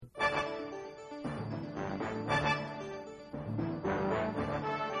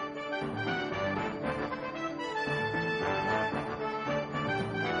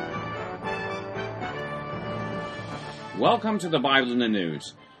Welcome to the Bible in the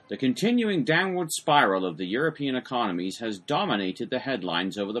News. The continuing downward spiral of the European economies has dominated the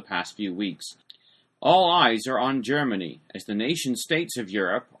headlines over the past few weeks. All eyes are on Germany, as the nation-states of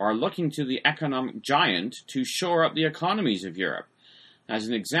Europe are looking to the economic giant to shore up the economies of Europe. As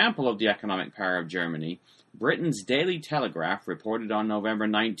an example of the economic power of Germany, Britain's Daily Telegraph reported on November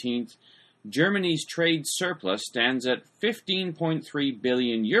 19th, Germany's trade surplus stands at 15.3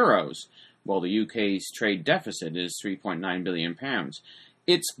 billion euros, while the UK's trade deficit is £3.9 billion.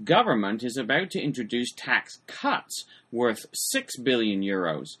 Its government is about to introduce tax cuts worth €6 billion,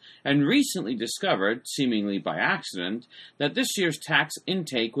 and recently discovered, seemingly by accident, that this year's tax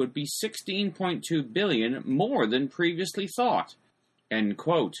intake would be $16.2 billion more than previously thought. End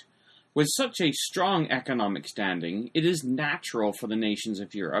quote. With such a strong economic standing, it is natural for the nations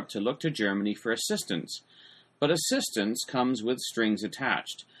of Europe to look to Germany for assistance. But assistance comes with strings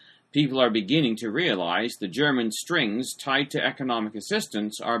attached. People are beginning to realize the German strings tied to economic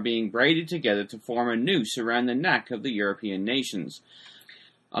assistance are being braided together to form a noose around the neck of the European nations.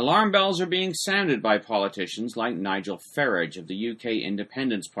 Alarm bells are being sounded by politicians like Nigel Farage of the UK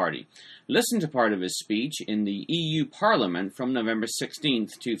Independence Party. Listen to part of his speech in the EU Parliament from November 16,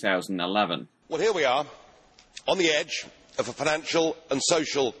 2011. Well, here we are, on the edge of a financial and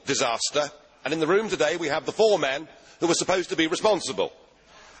social disaster, and in the room today we have the four men who were supposed to be responsible.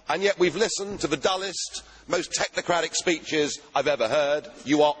 And yet we've listened to the dullest, most technocratic speeches I've ever heard.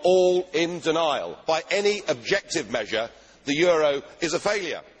 You are all in denial. By any objective measure, the euro is a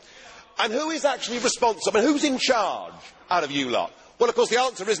failure. And who is actually responsible? And who's in charge out of you lot? Well, of course, the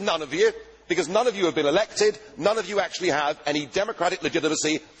answer is none of you, because none of you have been elected. None of you actually have any democratic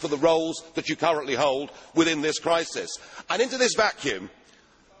legitimacy for the roles that you currently hold within this crisis. And into this vacuum,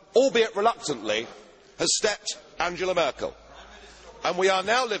 albeit reluctantly, has stepped Angela Merkel. And we are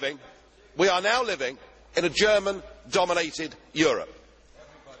now living in a German-dominated Europe.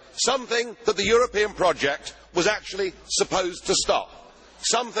 Something that the European project was actually supposed to stop.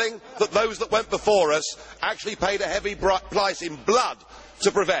 Something that those that went before us actually paid a heavy price in blood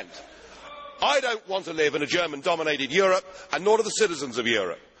to prevent. I don't want to live in a German-dominated Europe, and nor do the citizens of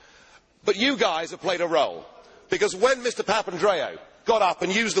Europe. But you guys have played a role, because when Mr Papandreou got up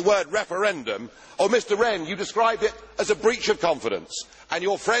and used the word referendum, or Mr Rehn, you described it as a breach of confidence, and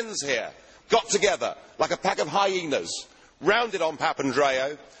your friends here got together like a pack of hyenas, rounded on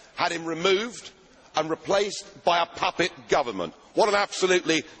Papandreou, had him removed and replaced by a puppet government. What an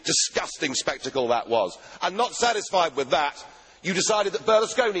absolutely disgusting spectacle that was. And not satisfied with that, you decided that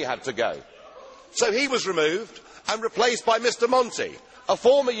Berlusconi had to go. So he was removed and replaced by Mr Monti, a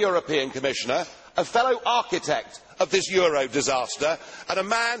former European Commissioner, a fellow architect of this euro disaster, and a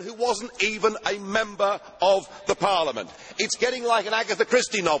man who wasn't even a member of the Parliament. It's getting like an Agatha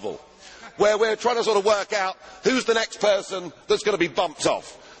Christie novel, where we're trying to sort of work out who's the next person that's going to be bumped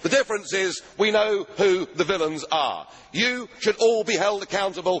off. The difference is we know who the villains are. You should all be held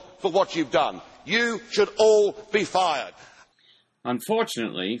accountable for what you've done. You should all be fired.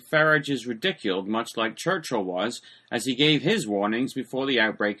 Unfortunately, Farage is ridiculed much like Churchill was, as he gave his warnings before the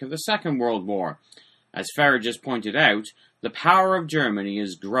outbreak of the Second World War. As Farage has pointed out, the power of Germany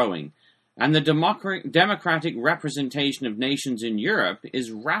is growing, and the democratic representation of nations in Europe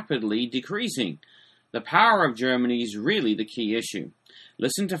is rapidly decreasing. The power of Germany is really the key issue.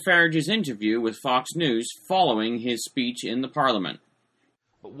 Listen to Farage's interview with Fox News following his speech in the Parliament.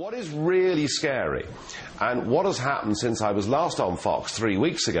 But what is really scary, and what has happened since I was last on Fox 3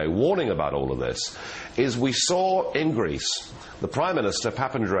 weeks ago warning about all of this, is we saw in Greece the Prime Minister,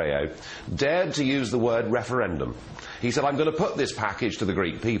 Papandreou, dared to use the word referendum. He said, I'm going to put this package to the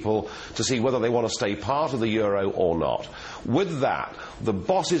Greek people to see whether they want to stay part of the euro or not. With that, the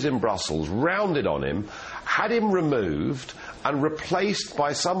bosses in Brussels rounded on him, had him removed and replaced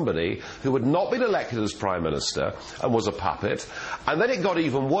by somebody who had not been elected as Prime Minister and was a puppet. And then it got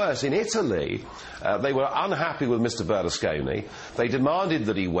even worse. In Italy, they were unhappy with Mr Berlusconi. They demanded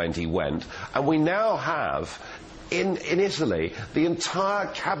that he went, and we now have in Italy, the entire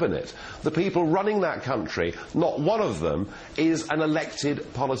cabinet, the people running that country, not one of them is an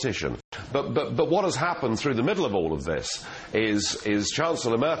elected politician. But what has happened through the middle of all of this is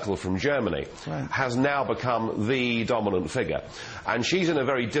Chancellor Merkel from Germany has now become the dominant figure. And she's in a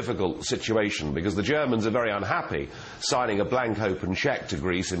very difficult situation because the Germans are very unhappy signing a blank open cheque to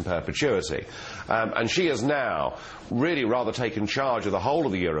Greece in perpetuity. And she has now really rather taken charge of the whole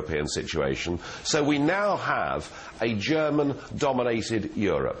of the European situation. So we now have a German-dominated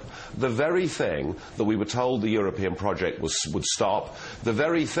Europe. The very thing that we were told the European project would stop, the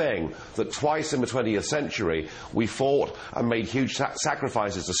very thing that that twice in the 20th century we fought and made huge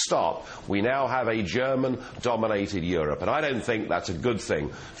sacrifices to stop, we now have a German-dominated Europe. And I don't think that's a good thing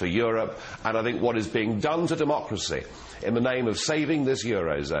for Europe, and I think what is being done to democracy in the name of saving this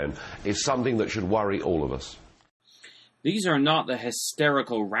Eurozone is something that should worry all of us. These are not the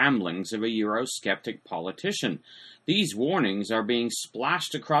hysterical ramblings of a Eurosceptic politician. These warnings are being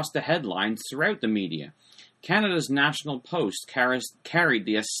splashed across the headlines throughout the media. Canada's National Post carried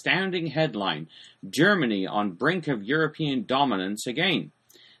the astounding headline, "Germany on brink of European dominance again."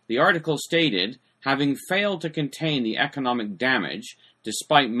 The article stated, having failed to contain the economic damage,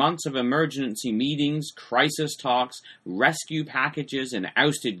 despite months of emergency meetings, crisis talks, rescue packages, and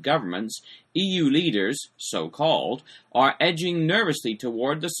ousted governments, EU leaders, so-called, are edging nervously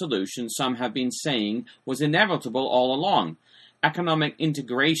toward the solution some have been saying was inevitable all along: economic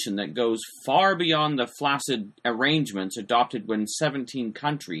integration that goes far beyond the flaccid arrangements adopted when 17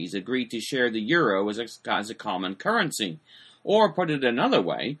 countries agreed to share the euro as a common currency. Or, put it another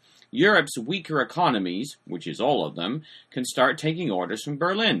way, Europe's weaker economies, which is all of them, can start taking orders from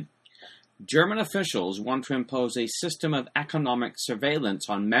Berlin. German officials want to impose a system of economic surveillance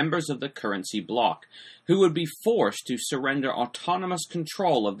on members of the currency bloc, who would be forced to surrender autonomous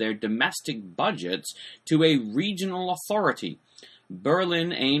control of their domestic budgets to a regional authority.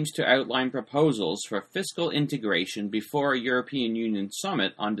 Berlin aims to outline proposals for fiscal integration before a European Union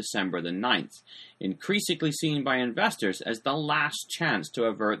summit on December the 9th, increasingly seen by investors as the last chance to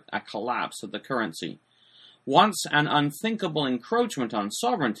avert a collapse of the currency. Once an unthinkable encroachment on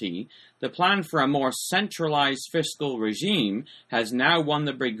sovereignty, the plan for a more centralized fiscal regime has now won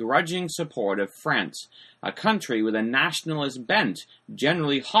the begrudging support of France, a country with a nationalist bent,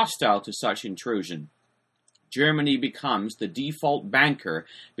 generally hostile to such intrusion. Germany becomes the default banker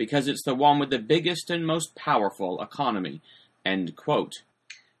because it's the one with the biggest and most powerful economy. End quote.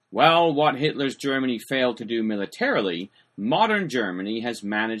 Well, what Hitler's Germany failed to do militarily, modern Germany has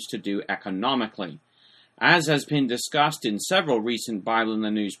managed to do economically. As has been discussed in several recent Bible in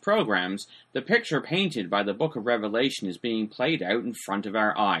the News programs, the picture painted by the book of Revelation is being played out in front of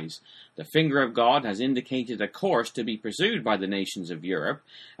our eyes. The finger of God has indicated a course to be pursued by the nations of Europe,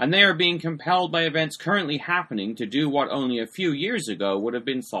 and they are being compelled by events currently happening to do what only a few years ago would have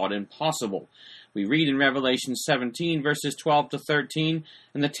been thought impossible. We read in Revelation 17, verses 12 to 13,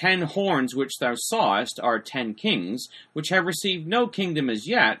 "And the 10 horns which thou sawest are 10 kings, which have received no kingdom as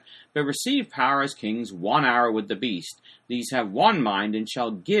yet, but receive power as kings 1 hour with the beast. These have one mind, and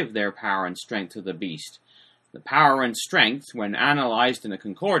shall give their power and strength to the beast." The power and strength, when analyzed in a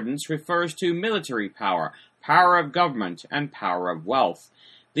concordance, refers to military power, power of government, and power of wealth.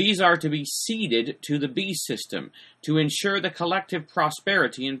 These are to be ceded to the beast system, to ensure the collective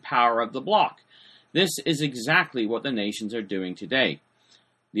prosperity and power of the bloc. This is exactly what the nations are doing today.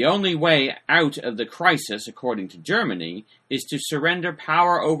 The only way out of the crisis, according to Germany, is to surrender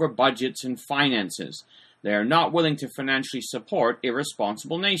power over budgets and finances. They are not willing to financially support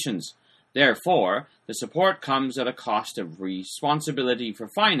irresponsible nations. Therefore, the support comes at a cost of responsibility for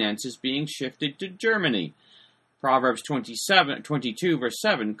finances being shifted to Germany. Proverbs 22 verse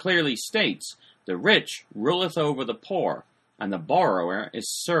 7 clearly states, "The rich ruleth over the poor, and the borrower is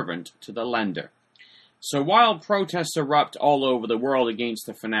servant to the lender." So while protests erupt all over the world against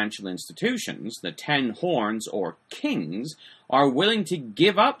the financial institutions, the 10 horns, or kings, are willing to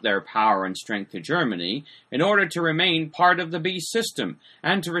give up their power and strength to Germany in order to remain part of the beast system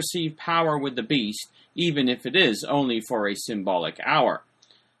and to receive power with the beast, even if it is only for a symbolic hour.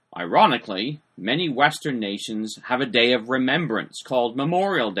 Ironically, many Western nations have a day of remembrance called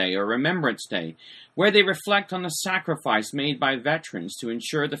Memorial Day or Remembrance Day, where they reflect on the sacrifice made by veterans to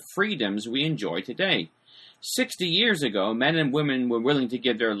ensure the freedoms we enjoy today. 60 years ago, men and women were willing to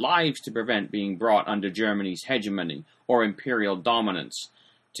give their lives to prevent being brought under Germany's hegemony or imperial dominance.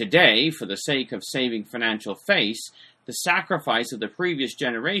 Today, for the sake of saving financial face, the sacrifice of the previous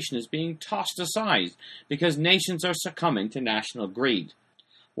generation is being tossed aside because nations are succumbing to national greed.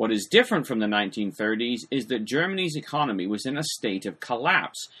 What is different from the 1930s is that Germany's economy was in a state of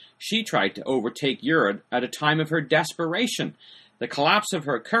collapse. She tried to overtake Europe at a time of her desperation, the collapse of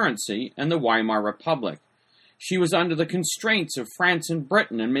her currency, and the Weimar Republic. She was under the constraints of France and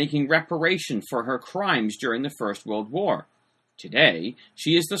Britain and making reparation for her crimes during the First World War. Today,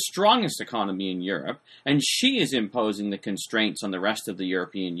 she is the strongest economy in Europe, and she is imposing the constraints on the rest of the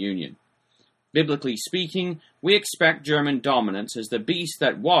European Union. Biblically speaking, we expect German dominance as the beast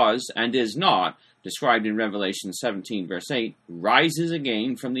that was and is not, described in Revelation 17 verse 8, rises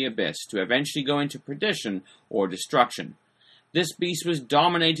again from the abyss to eventually go into perdition or destruction. This beast was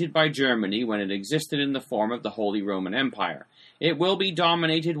dominated by Germany when it existed in the form of the Holy Roman Empire. It will be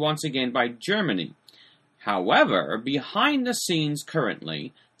dominated once again by Germany. However, behind the scenes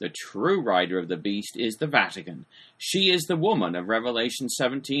currently, the true rider of the beast is the Vatican. She is the woman of Revelation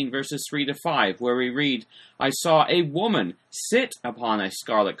 17 verses 3 to 5, where we read, "I saw a woman sit upon a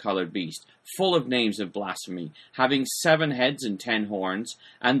scarlet-colored beast, full of names of blasphemy, having 7 heads and 10 horns,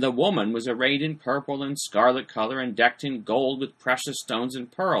 and the woman was arrayed in purple and scarlet color, and decked in gold with precious stones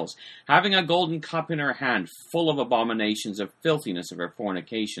and pearls, having a golden cup in her hand, full of abominations of filthiness of her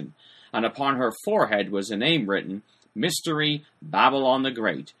fornication. And upon her forehead was a name written, Mystery, Babylon the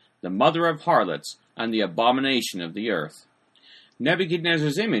Great, the mother of harlots, and the abomination of the earth."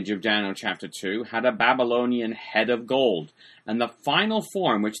 Nebuchadnezzar's image of Daniel chapter 2 had a Babylonian head of gold, and the final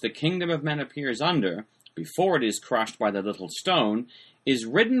form which the kingdom of men appears under, before it is crushed by the little stone, is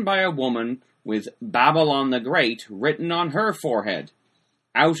ridden by a woman with Babylon the Great written on her forehead.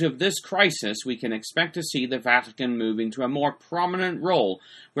 Out of this crisis, we can expect to see the Vatican moving to a more prominent role,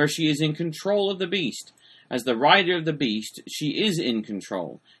 where she is in control of the beast. As the rider of the beast, she is in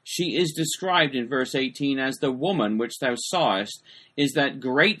control. She is described in verse 18 as the woman which thou sawest is that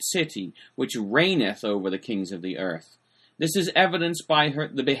great city which reigneth over the kings of the earth. This is evidenced by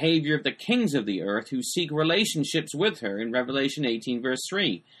the behavior of the kings of the earth who seek relationships with her in Revelation 18 verse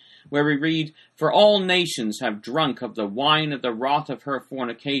 3. Where we read, "For all nations have drunk of the wine of the wrath of her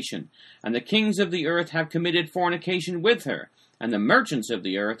fornication, and the kings of the earth have committed fornication with her, and the merchants of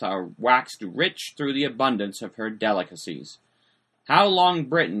the earth are waxed rich through the abundance of her delicacies." How long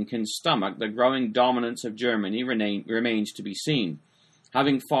Britain can stomach the growing dominance of Germany remains to be seen.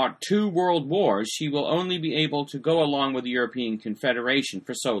 Having fought 2 world wars, she will only be able to go along with the European Confederation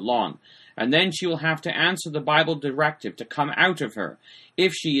for so long, and then she will have to answer the Bible directive to come out of her,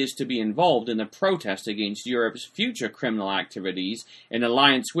 if she is to be involved in the protest against Europe's future criminal activities in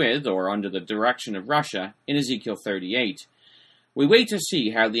alliance with, or under the direction of Russia, in Ezekiel 38. We wait to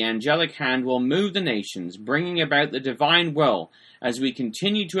see how the angelic hand will move the nations, bringing about the divine will, as we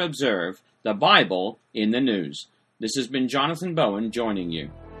continue to observe the Bible in the news. This has been Jonathan Bowen joining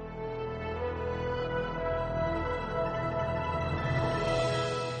you.